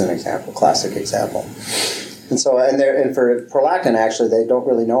ACTH as an example, classic example. And so, and for prolactin, actually, they don't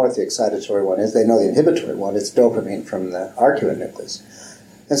really know what the excitatory one is. They know the inhibitory one. It's dopamine from the arcuate nucleus.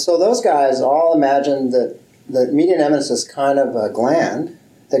 And so those guys all imagined that the median eminence is kind of a gland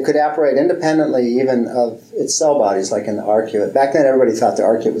that could operate independently even of its cell bodies, like in the arcuate. Back then, everybody thought the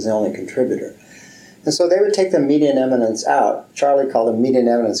arcuate was the only contributor. And so they would take the median eminence out. Charlie called them median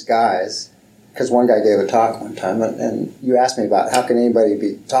eminence guys, because one guy gave a talk one time, and you asked me about how can anybody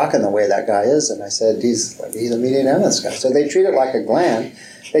be talking the way that guy is, and I said, he's a median eminence guy. So they treat it like a gland.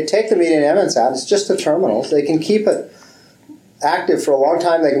 They take the median eminence out. It's just the terminals. They can keep it active for a long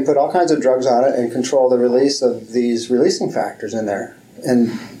time. They can put all kinds of drugs on it and control the release of these releasing factors in there. And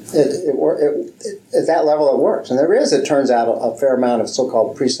at that level, it works. And there is, it turns out, a fair amount of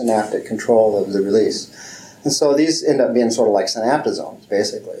so-called presynaptic control of the release. And so these end up being sort of like synaptosomes,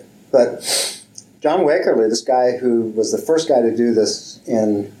 basically. But John Wakerly, this guy who was the first guy to do this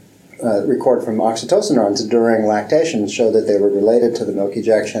in record from oxytocin neurons during lactation, showed that they were related to the milk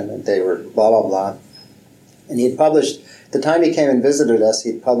ejection, and they were blah, blah, blah. And he had published, the time he came and visited us,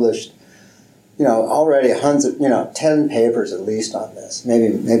 he'd published, already hundreds, 10 papers at least on this,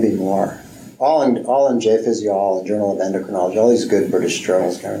 maybe more. All in J-Physiol and Journal of Endocrinology, all these good British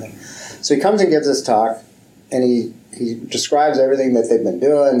journals and everything. So he comes and gives this talk, and he describes everything that they've been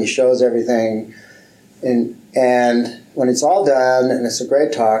doing, he shows everything, and when it's all done, and it's a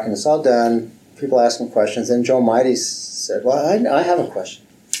great talk, and it's all done, people ask him questions, and Joe Mites said, well, I have a question.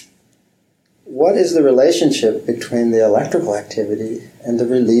 What is the relationship between the electrical activity and the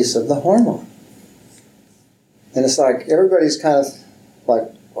release of the hormone? And it's like, everybody's kind of like,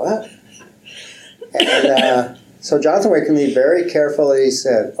 what? And so Jonathan Wakeley very carefully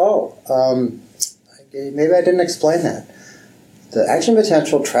said, maybe I didn't explain that. The action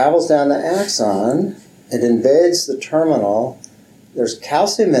potential travels down the axon, it invades the terminal, there's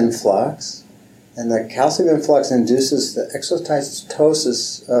calcium influx, and the calcium influx induces the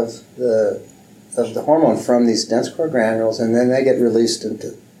exocytosis of the hormone from these dense core granules, and then they get released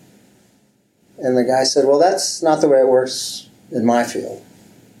into. And the guy said, well, that's not the way it works in my field.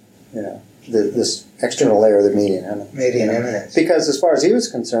 This external layer of the median eminence. Because as far as he was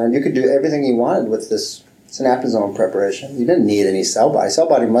concerned, you could do everything you wanted with this synaptosome preparation. You didn't need any cell body. Cell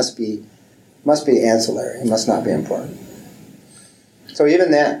body must be ancillary. It must not be important. So even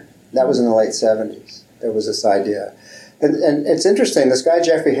that was in the late 70s. There was this idea. And it's interesting. This guy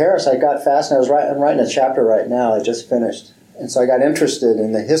Jeffrey Harris, I got fascinated. I'm writing a chapter right now. I just finished, and so I got interested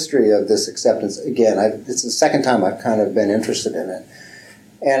in the history of this acceptance again. It's the second time I've kind of been interested in it,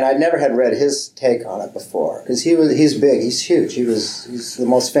 and I never had read his take on it before because he's big, he's huge. He's the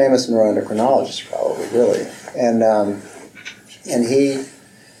most famous neuroendocrinologist probably, really, and he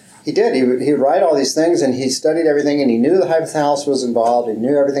would write all these things, and he studied everything, and he knew the hypothalamus was involved. He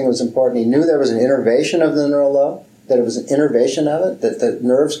knew everything was important. He knew there was an innervation of the neural lobe, that it was an innervation of it, that the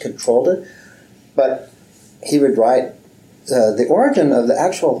nerves controlled it. But he would write the origin of the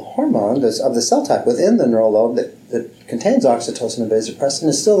actual hormone, of the cell type within the neural lobe that contains oxytocin and vasopressin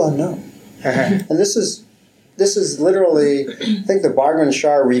is still unknown. And this is literally, I think the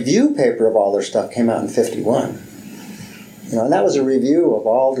Bargman-Shar review paper of all their stuff came out in 1951. And that was a review of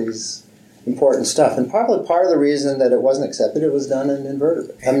all these important stuff. And probably part of the reason that it wasn't accepted, it was done in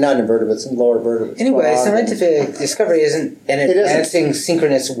invertebrates. I mean, not invertebrates, in lower vertebrates. Anyway, scientific discovery isn't in an advancing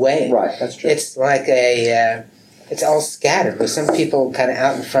synchronous way. Right, that's true. It's like it's all scattered, with some people kind of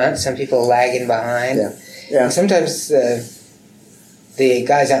out in front, some people lagging behind. Yeah. And sometimes the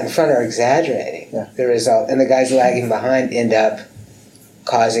guys out in front are exaggerating the result, and the guys lagging behind end up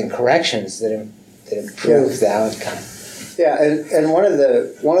causing corrections that improve the outcome. Yeah, and one of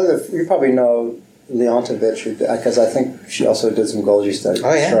the you probably know Leontovich, because I think she also did some Golgi studies.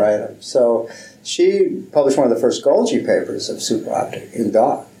 Oh, yeah. Right. So she published one of the first Golgi papers of superoptic in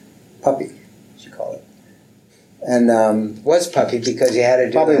dog, puppy, she called it. And was puppy because you had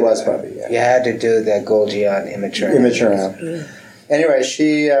to do was puppy. Yeah. You had to do the Golgi on immature. Anyway,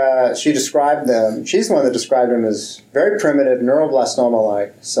 she described them. She's the one that described them as very primitive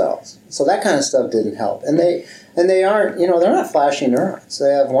neuroblastoma-like cells. So that kind of stuff didn't help. And they aren't, they're not flashy neurons.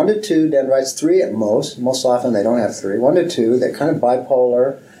 They have 1 to 2 dendrites, 3 at most. Most often they don't have 3. 1 to 2. They're kind of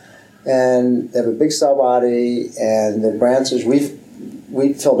bipolar, and they have a big cell body. And the branches,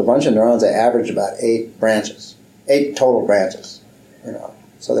 we filled a bunch of neurons that average about 8 branches, 8 total branches.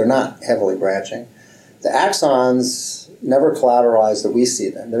 So they're not heavily branching. The axons never collateralize that we see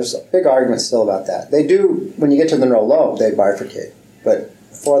them. There's a big argument still about that. They do, when you get to the neural lobe, they bifurcate. But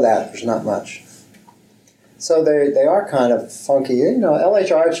before that, there's not much. So they are kind of funky.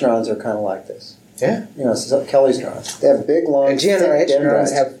 LHRH neurons are kind of like this. Yeah. So Kelly's neurons. They have big, long, and GnRH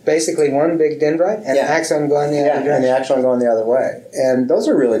neurons have basically one big dendrite and an axon going the other direction. And the axon going the other way. And those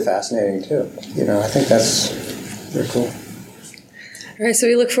are really fascinating, too. I think they're cool. All right, so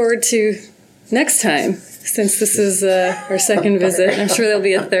we look forward to next time, since this is our second visit. I'm sure there'll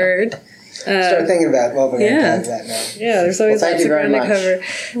be a third. Start thinking about what we're going to talk about now. Yeah, there's always lots of ground to cover.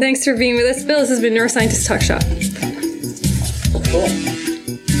 Thanks for being with us, Bill. This has been Neuroscientist Talk Shop. Cool.